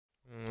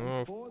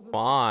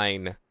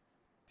Fine,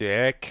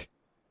 dick.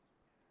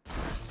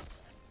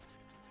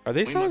 Are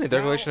they signing the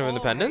Declaration of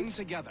Independence?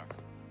 Together.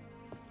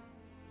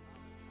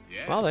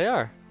 Yes, Well, they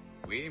are.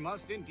 we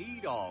must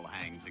indeed all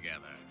hang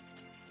together.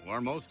 Or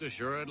most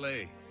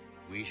assuredly,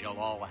 we shall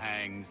all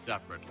hang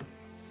separately.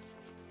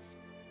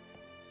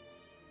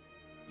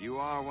 You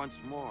are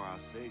once more our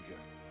savior.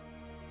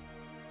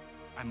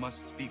 I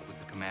must speak with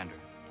the commander.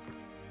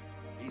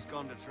 He's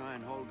gone to try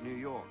and hold New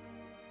York.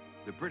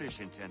 The British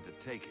intend to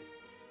take it.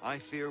 I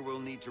fear we'll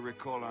need to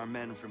recall our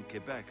men from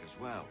Quebec as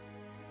well.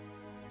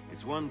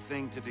 It's one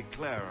thing to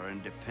declare our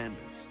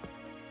independence.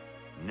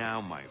 Now,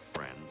 my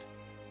friend,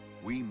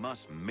 we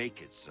must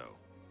make it so.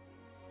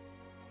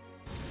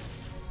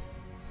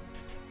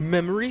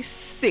 Memory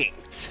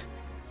synced.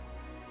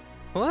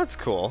 Well, that's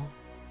cool.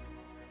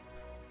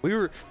 We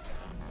were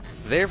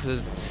there for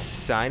the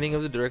signing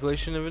of the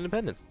Declaration of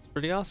Independence. It's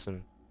pretty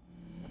awesome.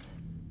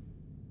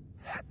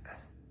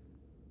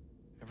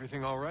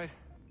 Everything all right?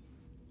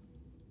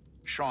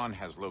 Sean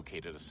has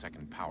located a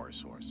second power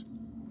source.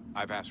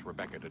 I've asked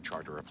Rebecca to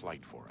charter a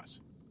flight for us.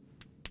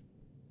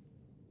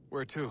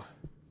 Where to?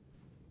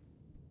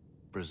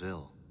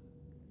 Brazil.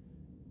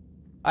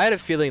 I had a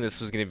feeling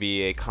this was going to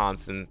be a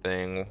constant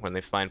thing when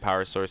they find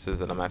power sources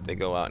that I'm going to have to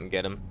go out and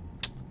get them.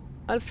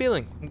 I had a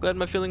feeling. I'm glad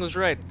my feeling was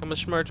right. I'm a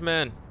smart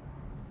man.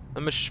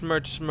 I'm a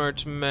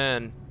smart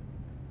man.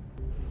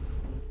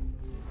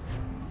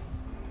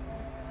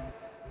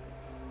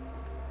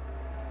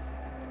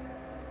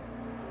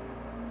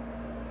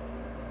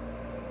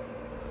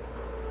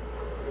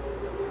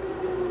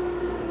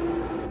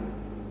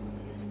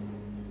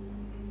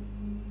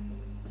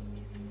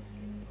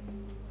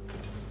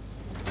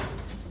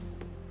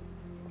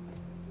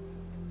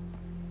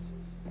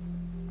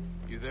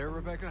 You there,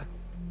 Rebecca?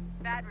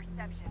 Bad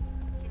reception.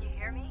 Can you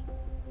hear me?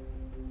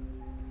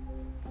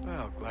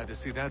 Well, glad to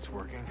see that's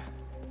working.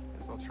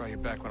 Guess I'll try you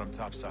back when I'm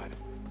topside.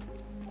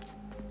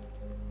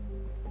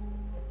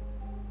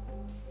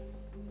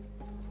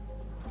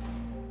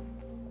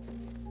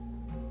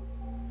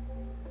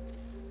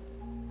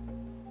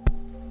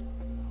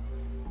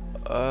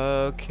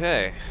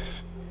 Okay.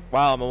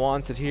 Wow, I'm a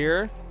wanted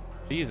here.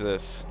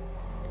 Jesus.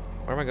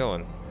 Where am I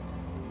going?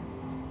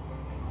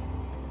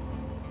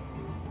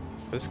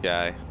 This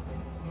guy.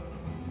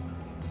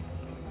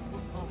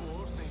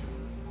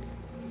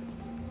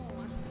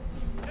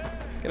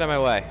 Get out of my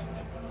way.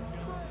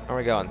 Where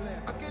am I going?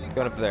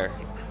 Going up there.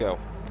 Go.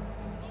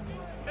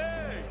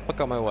 Look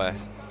out my way.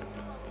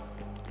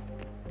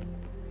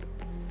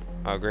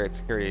 Oh, great.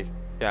 Security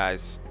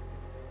guys.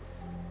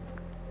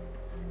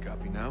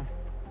 Copy now?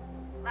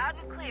 Loud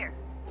and clear.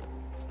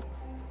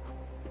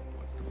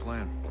 What's the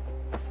plan?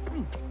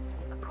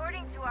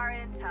 According to our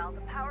intel,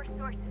 the power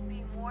source is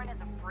being worn as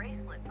a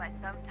bracelet by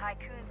some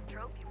tycoon's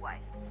trophy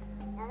wife.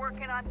 We're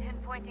working on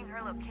pinpointing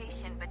her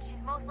location, but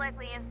she's most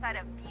likely inside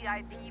a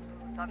VIP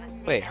booth on the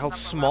same Wait, how upper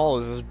small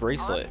level. is this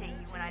bracelet? I'll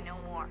update you when I know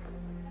more.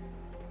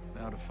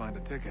 Now to find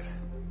a ticket.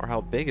 Or how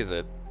big is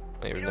it?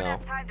 I don't We even don't know.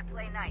 have time to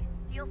play nice.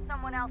 Steal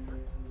someone else's.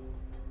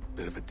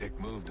 Bit of a dick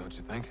move, don't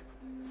you think?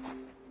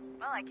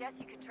 Well, I guess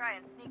you could try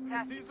and sneak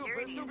past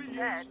security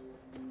instead.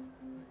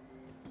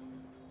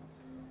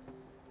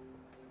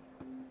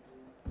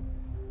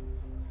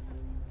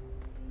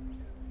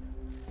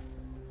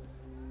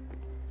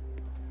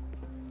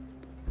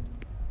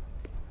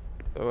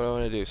 So what do I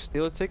want to do?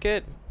 Steal a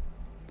ticket?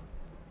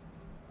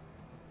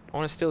 I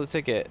want to steal the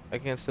ticket. I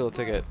can't steal a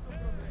ticket.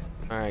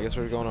 Alright, I guess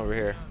we're going over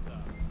here.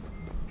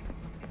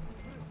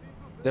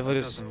 Definitely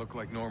just... Doesn't look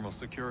like normal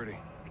security.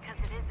 Because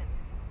it isn't.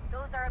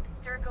 Those are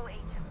Abstergo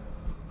agents.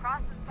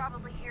 Cross is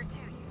probably here too.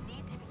 You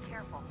need to be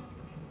careful.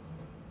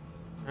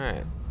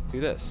 Alright, let's do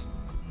this.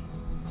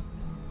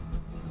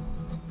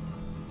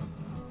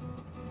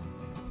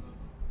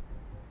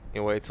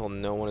 You wait till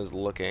no one is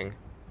looking.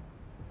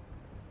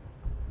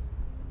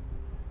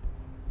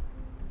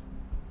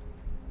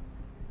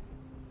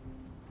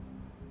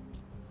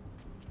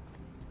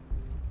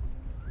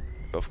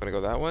 Both gonna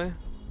go that way?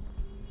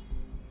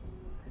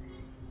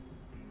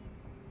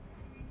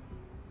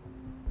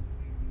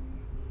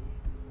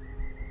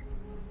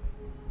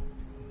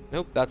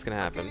 Nope, that's gonna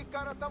happen.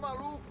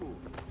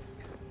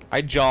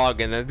 I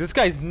jog and then this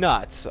guy's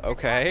nuts,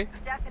 okay?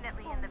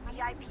 Definitely in the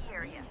VIP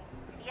area.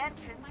 The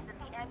entrance is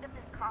at the end of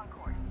this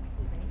concourse.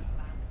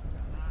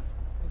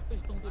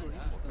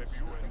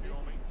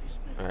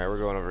 Alright, we're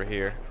going over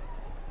here.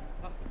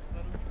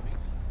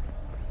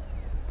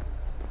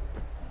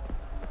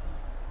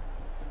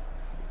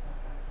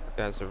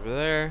 Guys over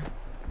there.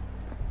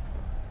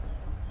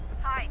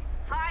 Hide!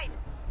 Hide!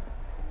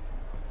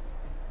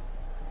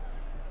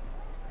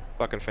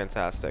 Fucking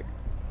fantastic.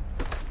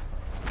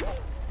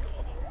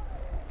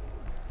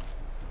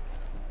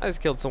 I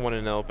just killed someone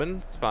in the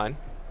open. It's fine.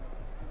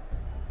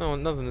 No,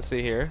 nothing to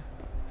see here.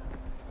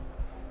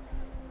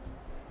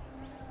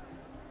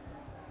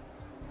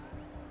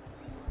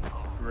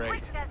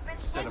 Great.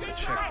 Set up a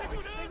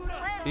checkpoint.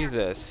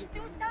 Jesus. Do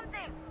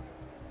something!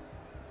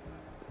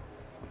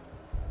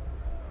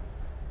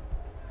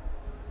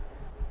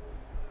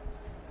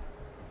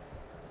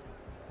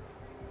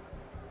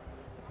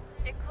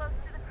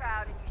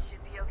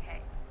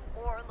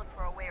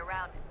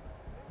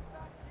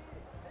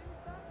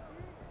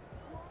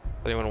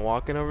 Anyone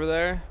walking over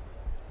there?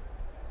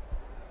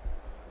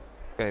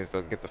 Guys,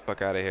 they'll get the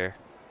fuck out of here.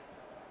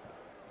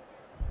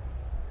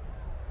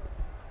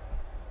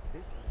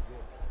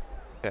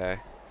 Okay.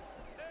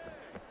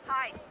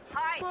 Hi,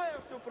 hi.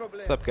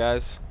 What's up,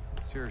 guys?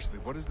 Seriously,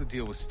 what is the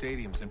deal with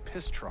stadiums and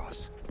piss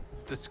troughs?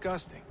 It's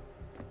disgusting.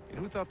 And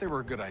who thought they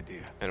were a good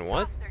idea? And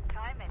what? Troughs are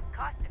time and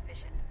cost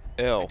efficient.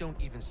 Ew. I don't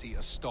even see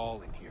a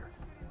stall in here.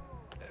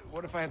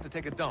 What if I have to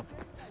take a dump?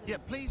 Yeah,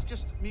 please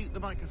just mute the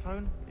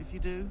microphone if you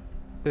do.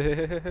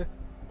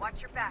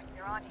 Watch your back,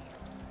 they're on you.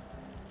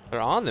 They're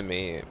on to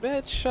me.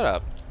 Bitch, shut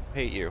up.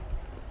 Hate you.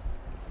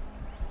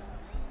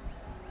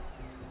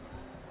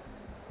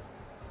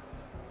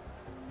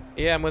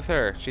 Yeah, I'm with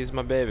her. She's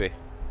my baby.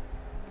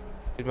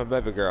 She's my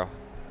baby girl.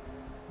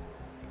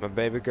 My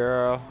baby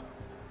girl.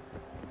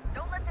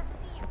 Don't let them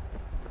see you.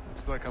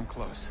 Looks like I'm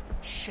close.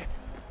 Shit.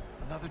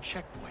 Another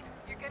checkpoint.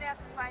 You're gonna have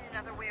to find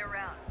another way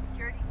around.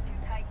 Security's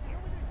too tight here.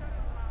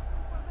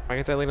 Why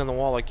can't I lean on the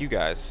wall like you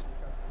guys?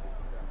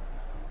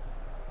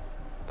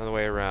 Another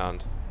way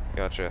around.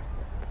 Gotcha.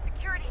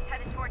 Security's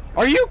headed towards you.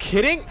 Are you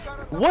kidding?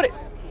 What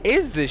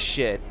is this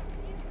shit?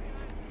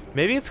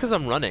 Maybe it's because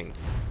I'm running.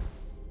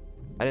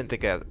 I didn't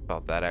think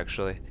about that,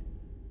 actually.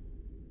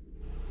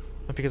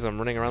 Not because I'm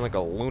running around like a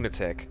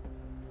lunatic.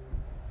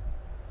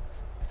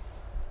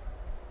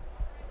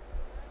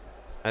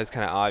 That's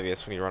kind of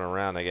obvious when you run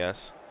around, I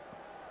guess.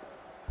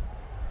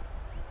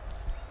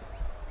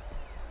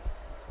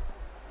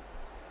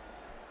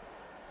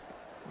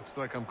 Looks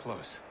like I'm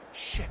close.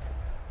 Shit.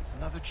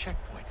 Another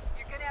checkpoint.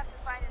 You're gonna have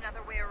to find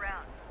another way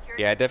around.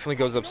 Security Yeah, it definitely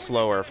goes up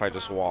slower if I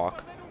just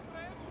walk.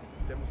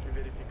 Temos que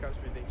verificar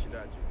sua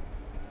identidade.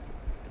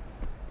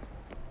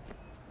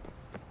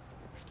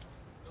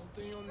 Não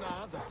tenho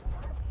nada.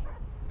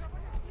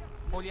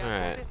 Olha,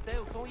 Alright.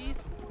 aconteceu, só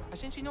isso. A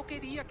gente não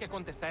queria que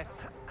acontecesse.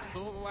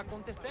 Só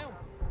aconteceu.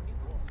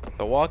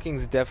 The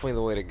walking's definitely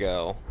the way to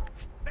go.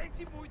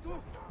 Sente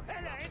muito.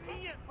 Ela é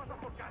minha. Mas a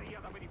porcaria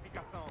da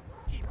verificação.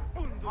 Que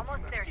bando de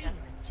Almost there, nardinha.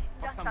 Desmond. She's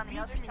just on the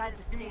other side of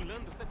the stage.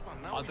 Simulando sexo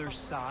anal. Other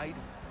side?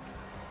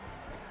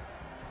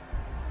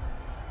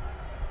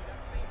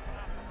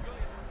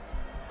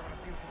 Agora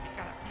tenho que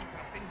ficar aqui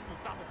para ser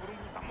insultado por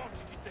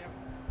brutamonte de tempo.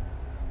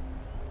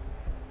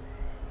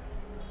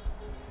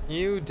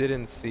 You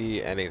didn't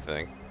see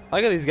anything. I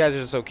like how these guys are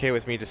just okay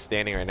with me just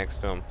standing right next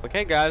to them. Like,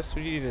 hey guys,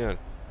 what are you doing?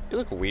 You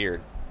look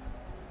weird.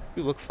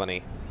 You look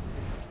funny.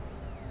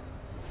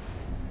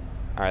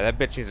 Alright, that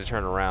bitch needs to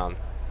turn around.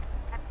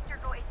 That's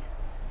Sturgo agents.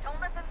 Don't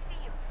let them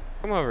see you.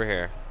 Come over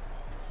here.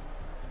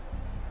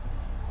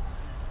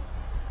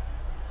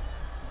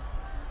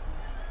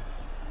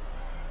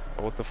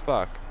 Oh, what the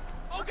fuck?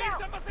 Alguém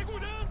chama a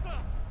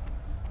segurança!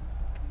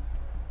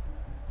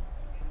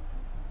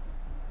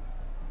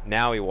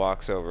 Now he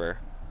walks over.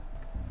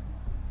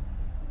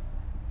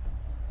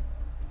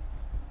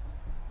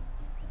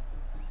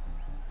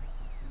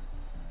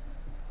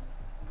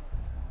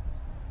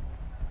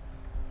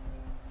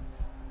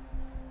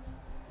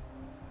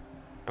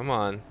 Come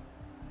on.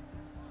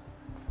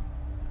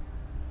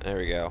 There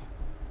we go.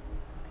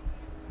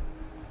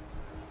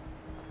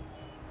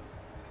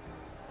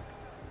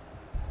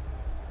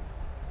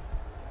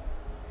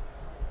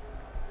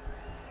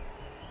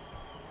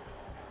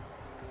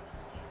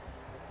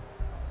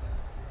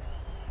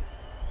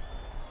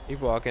 Keep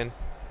walking.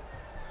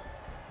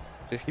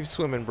 Just keep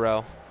swimming,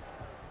 bro.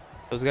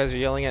 Those guys are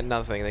yelling at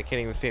nothing. They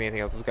can't even see anything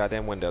out those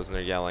goddamn windows, and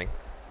they're yelling.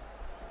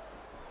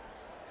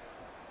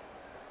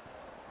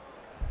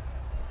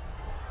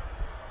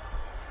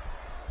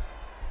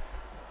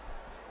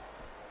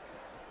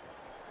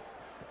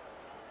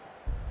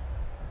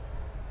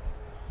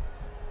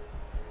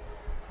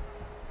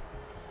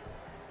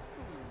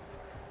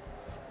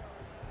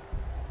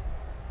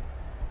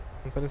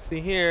 Nothing to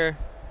see here.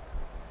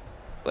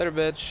 Later,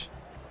 bitch.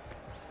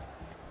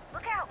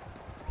 Look out!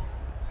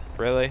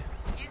 Really?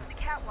 Use the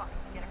catwalks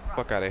to get across.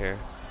 Fuck out of here.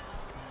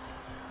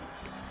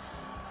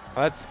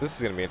 Oh, this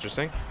is gonna be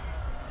interesting.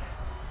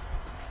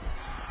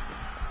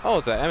 Oh,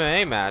 it's an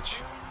MMA match.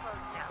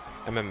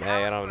 Really close now.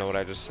 MMA, I don't know what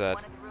I just said.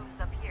 One of the rooms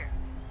up here.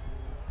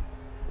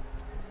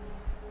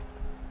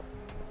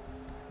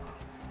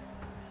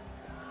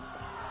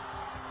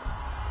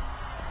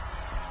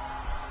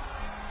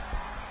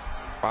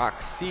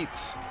 Box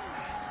seats.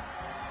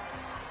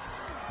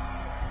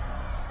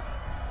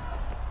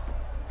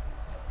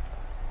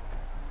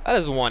 That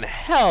is one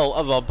hell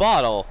of a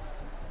bottle.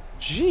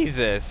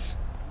 Jesus.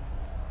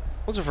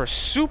 Those are for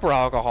super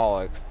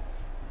alcoholics.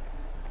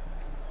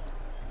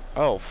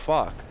 Oh,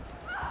 fuck.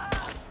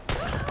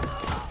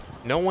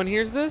 No one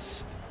hears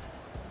this?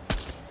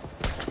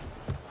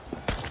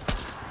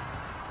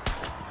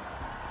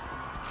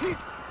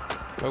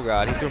 Oh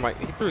god, he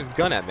threw his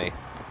gun at me.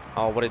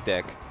 Oh, what a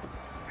dick.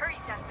 Hurry,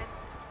 Desmond.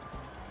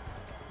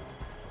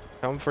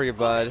 Come for you,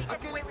 bud.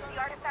 Get away with the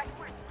artifact,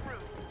 we're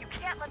screwed. You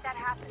can't let that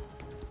happen.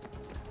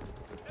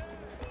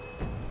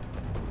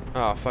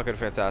 Oh, fucking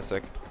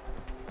fantastic.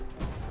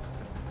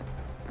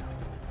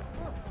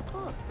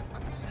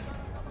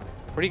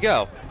 Where'd he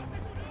go?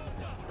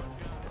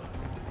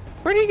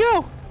 Where'd he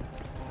go?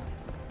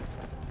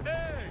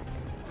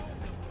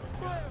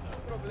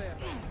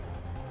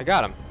 I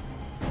got him.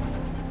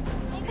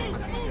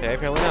 Okay,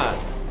 apparently not.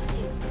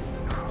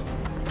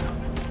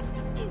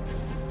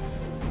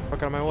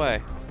 Fuck out of my way.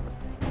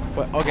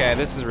 What? Okay,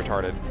 this is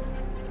retarded.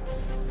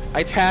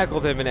 I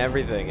tackled him and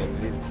everything,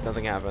 and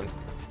nothing happened.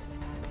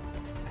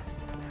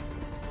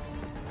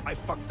 I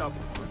fucked up.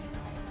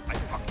 I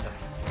fucked up.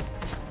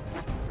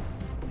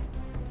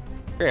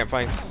 Okay, I'm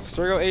finding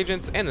Sturgo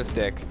agents and this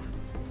dick.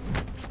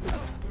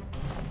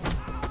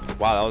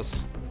 Wow, that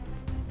was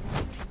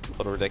a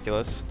little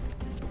ridiculous.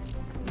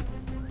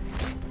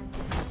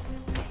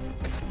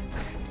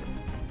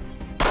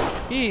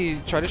 He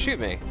tried to shoot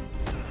me.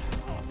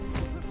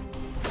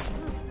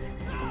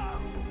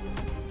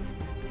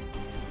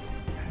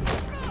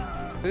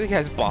 Look at the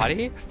guy's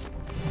body.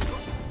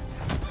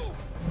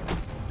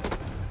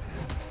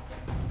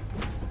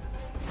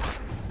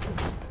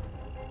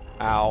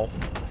 Ow.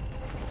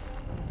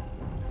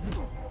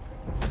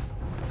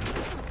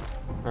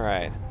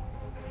 Alright.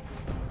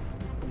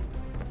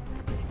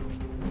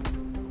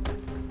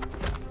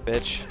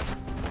 Bitch.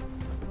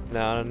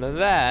 No, none of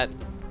that.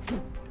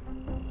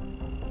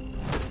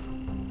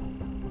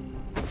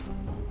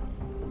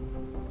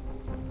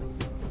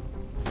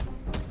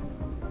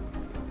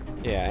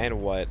 Yeah,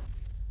 and what?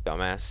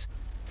 Dumbass.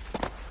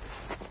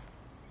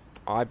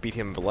 Oh, I beat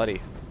him bloody.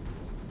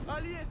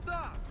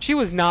 She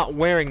was not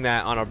wearing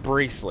that on a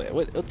bracelet.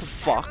 What the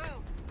fuck?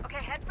 Okay,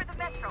 head for the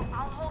metro.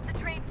 I'll hold the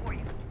train for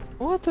you.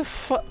 What the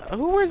fuck?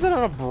 Who wears that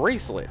on a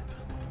bracelet?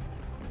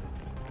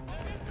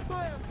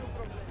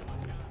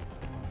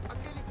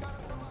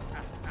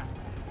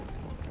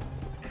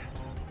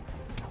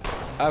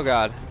 Oh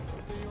god.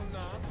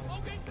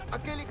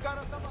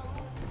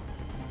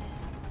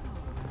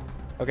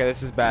 Okay,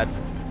 this is bad.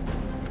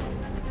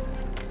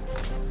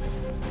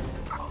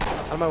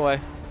 Out of my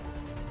way.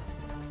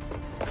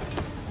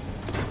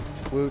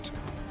 Woot.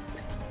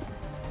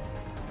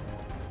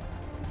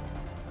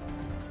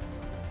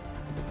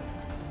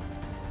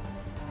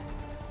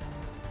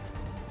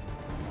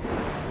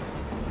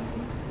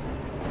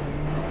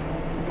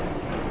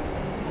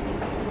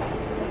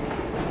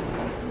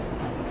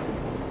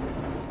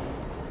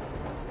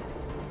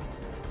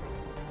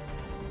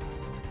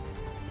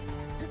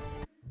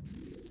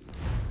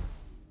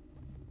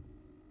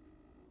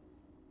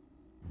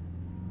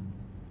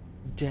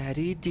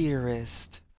 Daddy dearest.